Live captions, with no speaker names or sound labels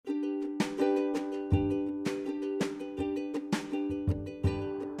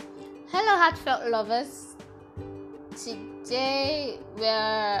heartfelt lovers. Today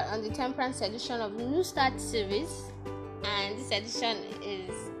we're on the Temperance edition of New Start series, and this edition is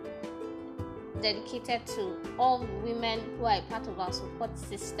dedicated to all women who are a part of our support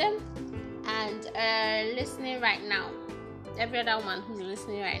system and are listening right now. Every other woman who's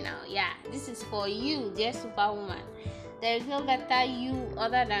listening right now, this is for you, dear superwoman. There is no better you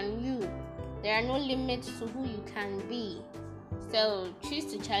other than you. There are no limits to who you can be. So choose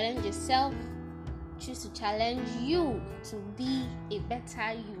to challenge yourself. Choose to challenge you to be a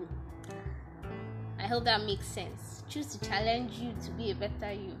better you. I hope that makes sense. Choose to challenge you to be a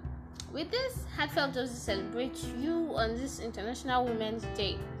better you. With this heartfelt dose to celebrate you on this International Women's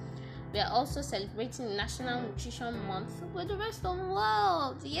Day. We are also celebrating National Nutrition Month with the rest of the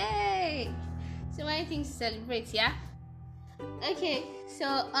world. Yay! So many things to celebrate, yeah? Okay, so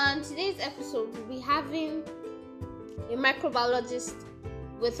on today's episode, we'll be having a microbiologist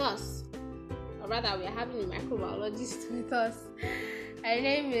with us. Or rather, we are having a microbiologist with us. Her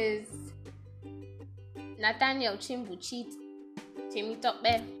name is Nathaniel Chimbuchi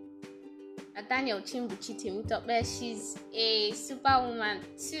Temitope. She's a superwoman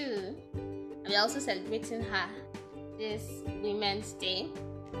too. And we're also celebrating her this Women's Day.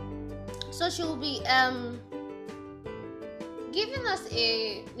 So she will be giving us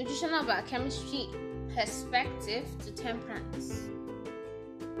a nutritional biochemistry perspective to temperance.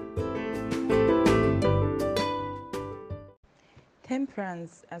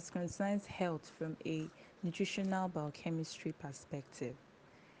 Temperance as concerns health from a nutritional biochemistry perspective.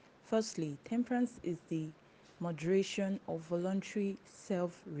 Firstly, temperance is the moderation of voluntary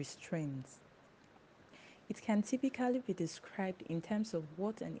self-restraint. It can typically be described in terms of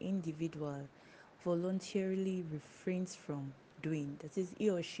what an individual voluntarily refrains from doing, that is, he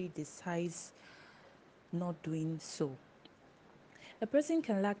or she decides not doing so. A person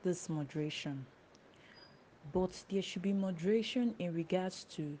can lack this moderation, but there should be moderation in regards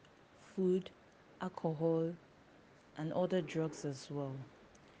to food, alcohol, and other drugs as well,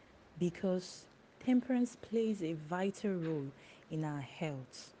 because temperance plays a vital role in our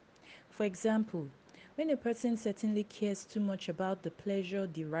health. For example, when a person certainly cares too much about the pleasure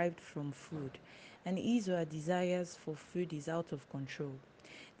derived from food and his or her desires for food is out of control,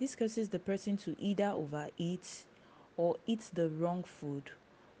 this causes the person to either overeat or eat the wrong food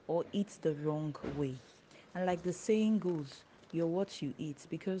or eat the wrong way. And like the saying goes, you're what you eat,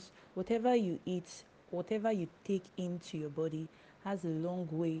 because whatever you eat, whatever you take into your body has a long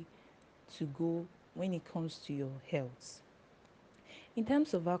way to go when it comes to your health. In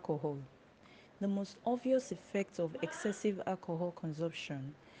terms of alcohol, the most obvious effects of excessive alcohol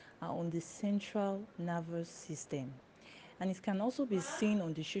consumption are on the central nervous system, and it can also be seen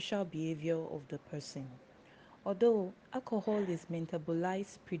on the social behavior of the person. Although alcohol is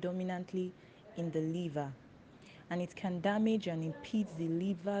metabolized predominantly in the liver, and it can damage and impede the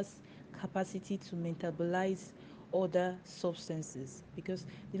liver's capacity to metabolize other substances, because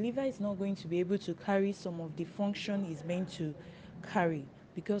the liver is not going to be able to carry some of the function it's meant to carry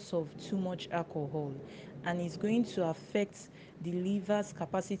because of too much alcohol, and it's going to affect the liver's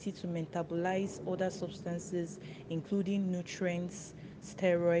capacity to metabolize other substances, including nutrients,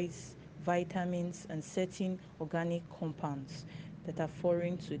 steroids, vitamins, and certain organic compounds that are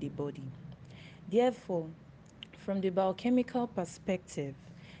foreign to the body. Therefore, from the biochemical perspective,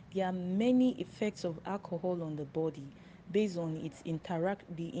 there are many effects of alcohol on the body based on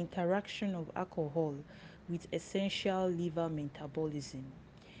the interaction of alcohol with essential liver metabolism.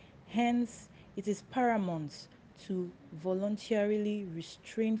 Hence, it is paramount to voluntarily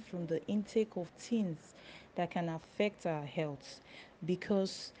restrain from the intake of things that can affect our health,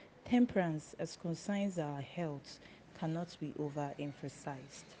 because temperance as concerns our health cannot be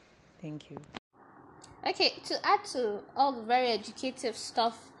overemphasized. Thank you. Okay, to add to all the very educative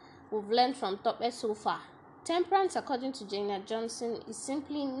stuff we've learned from Tope so far, temperance, according to Jana Johnson, is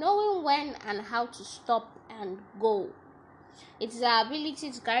simply knowing when and how to stop and go. It is our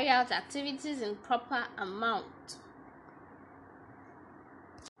ability to carry out activities in proper amount.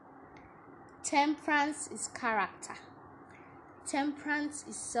 Temperance is character. Temperance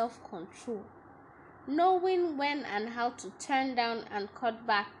is self-control. Knowing when and how to turn down and cut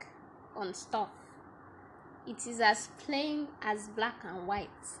back on stuff. It is as plain as black and white.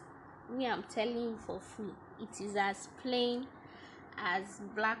 I'm telling you for free. It is as plain as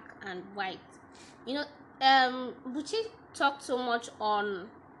black and white. Buchi talked so much on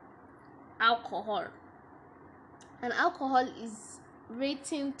alcohol. And alcohol is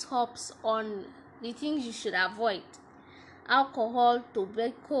rating tops on the things you should avoid. Alcohol,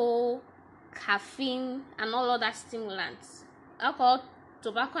 tobacco, caffeine, and all other stimulants. Alcohol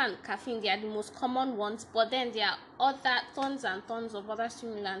tobacco and caffeine, they are the most common ones, but then there are other tons and tons of other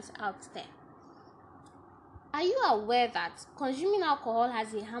stimulants out there. Are you aware that consuming alcohol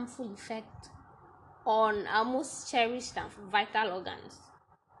has a harmful effect on our most cherished and vital organs?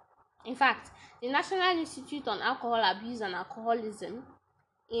 In fact, the National Institute on Alcohol Abuse and Alcoholism,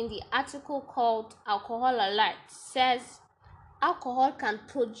 in the article called Alcohol Alert, says alcohol can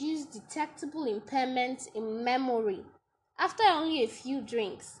produce detectable impairments in memory after only a few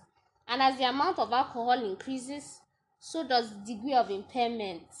drinks, and as the amount of alcohol increases, so does the degree of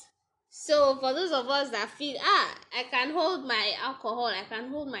impairment. So for those of us that feel, I can hold my alcohol, I can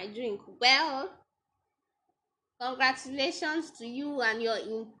hold my drink, well, congratulations to you and your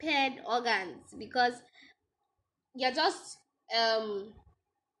impaired organs, because you're just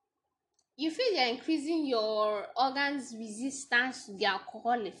you feel you're increasing your organs resistance to the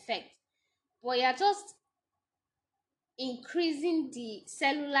alcohol effect, but you're just increasing the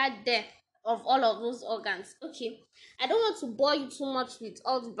cellular death of all of those organs. Okay, I don't want to bore you too much with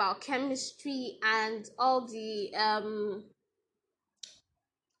all the biochemistry and all the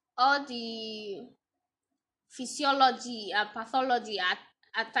physiology and pathology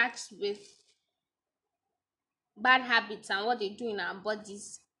attached with bad habits and what they do in our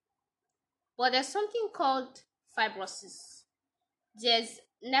bodies. But there's something called fibrosis, there's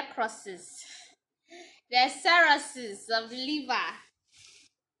necrosis, there's cirrhosis of the liver.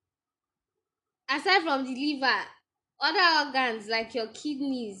 Aside from the liver, other organs like your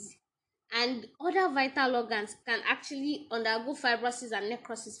kidneys and other vital organs can actually undergo fibrosis and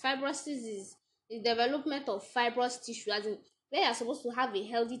necrosis. Fibrosis is the development of fibrous tissue, as in where you're supposed to have a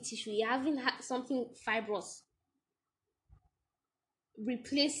healthy tissue, you're having something fibrous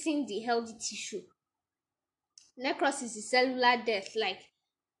replacing the healthy tissue. Necrosis is cellular death, like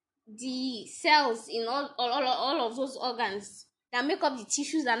the cells in all of those organs that make up the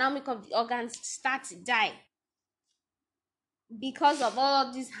tissues that now make up the organs start to die because of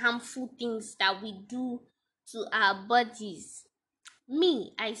all these harmful things that we do to our bodies.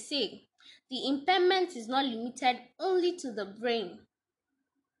 Me, I say, the impairment is not limited only to the brain.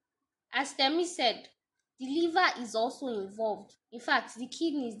 As Temi said, the liver is also involved. In fact, the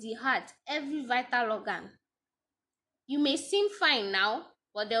kidneys, the heart, every vital organ. You may seem fine now,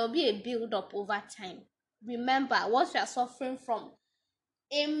 but there will be a build-up over time. Remember, what we are suffering from,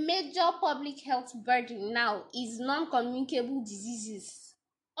 a major public health burden now, is non-communicable diseases.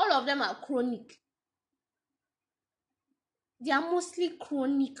 All of them are chronic. They are mostly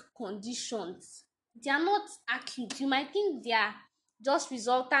chronic conditions. They are not acute. You might think they are just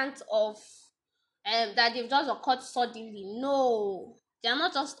resultant of that they've just occurred suddenly. No, they are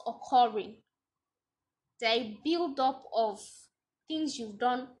not just occurring. They're a build-up of things you've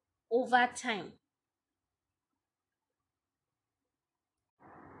done over time.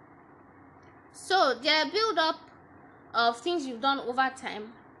 So they're a build-up of things you've done over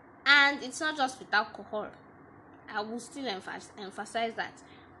time, and it's not just with alcohol. I will still emphasize that.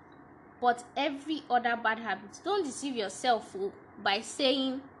 But every other bad habit, don't deceive yourself by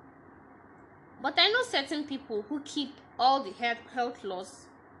saying, but I know certain people who keep all the health laws,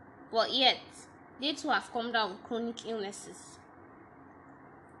 but yet they too have come down with chronic illnesses.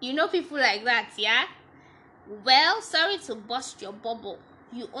 You know people like that, yeah? Well, sorry to burst your bubble.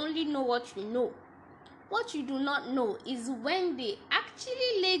 You only know what you know. What you do not know is when they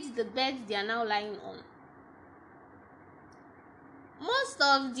actually laid the bed they are now lying on. Most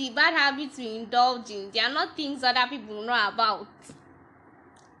of the bad habits we indulge in, they are not things other people know about.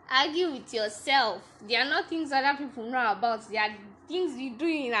 Argue with yourself. They are not things other people know about. They are things we do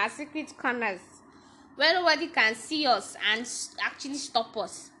in our secret corners where nobody can see us and actually stop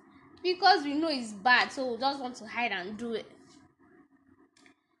us, because we know it's bad, so we just want to hide and do it.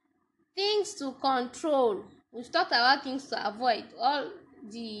 Things to control. We've talked about things to avoid, all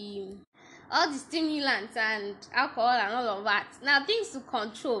the stimulants and alcohol and all of that. Now, things to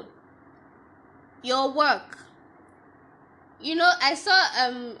control. Your work. You know, I saw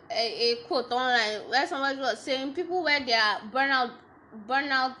a quote online where somebody was saying people wear their burnout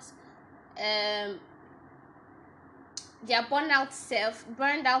their burned out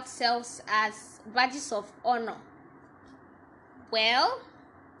selves as badges of honor. Well,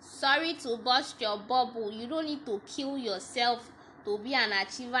 sorry to burst your bubble. You don't need to kill yourself to be an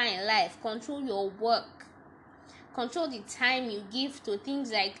achiever in life. Control your work. Control the time you give to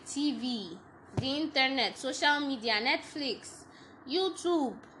things like TV, the internet, social media, Netflix,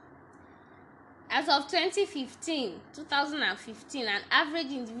 YouTube. As of 2015, an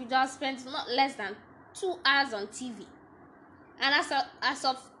average individual spends not less than 2 hours on TV. And as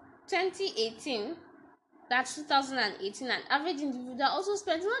of 2018, That's 2018. An average individual also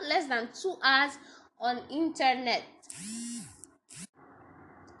spends not less than 2 hours on internet.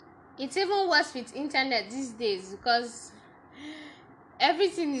 It's even worse with internet these days because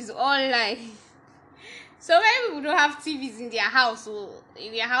everything is online. So many people don't have TVs in their house or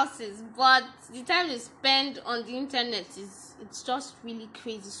in their houses, but the time they spend on the internet it's just really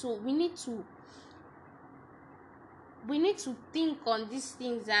crazy. So we need to think on these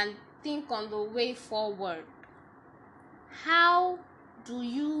things and think on the way forward. How do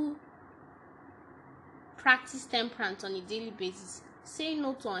you practice temperance on a daily basis? Say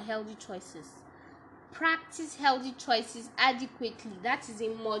no to unhealthy choices. Practice healthy choices adequately. That is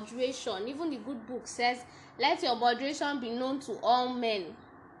in moderation. Even the good book says, let your moderation be known to all men.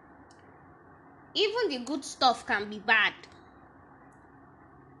 Even the good stuff can be bad.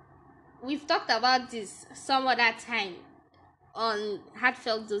 We've talked about this some other time on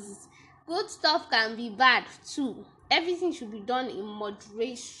heartfelt doses. Good stuff can be bad too. Everything should be done in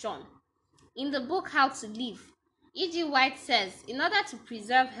moderation. In the book How to Live, E.G. White says, in order to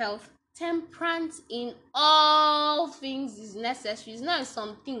preserve health, temperance in all things is necessary. It's not in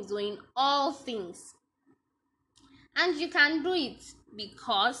some things, or in all things. And you can do it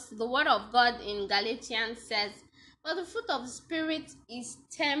because the word of God in Galatians says, but the fruit of the Spirit is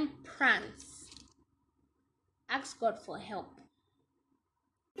temperance. Ask God for help.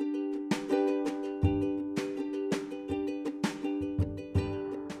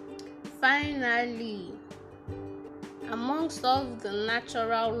 Finally, amongst all the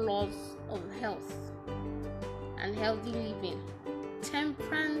natural laws of health and healthy living,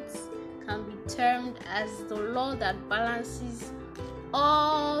 temperance can be termed as the law that balances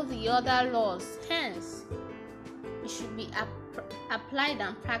all the other laws. Hence, it should be applied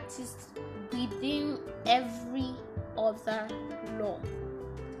and practiced within every other law.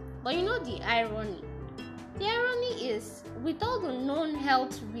 But you know the irony? The irony is, with all the known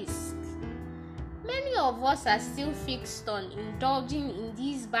health risks, many of us are still fixed on indulging in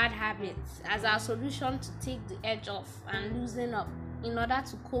these bad habits as our solution to take the edge off and loosen up in order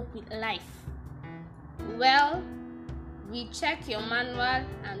to cope with life. Well, recheck your manual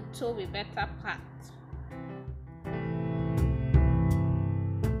and tow a better path.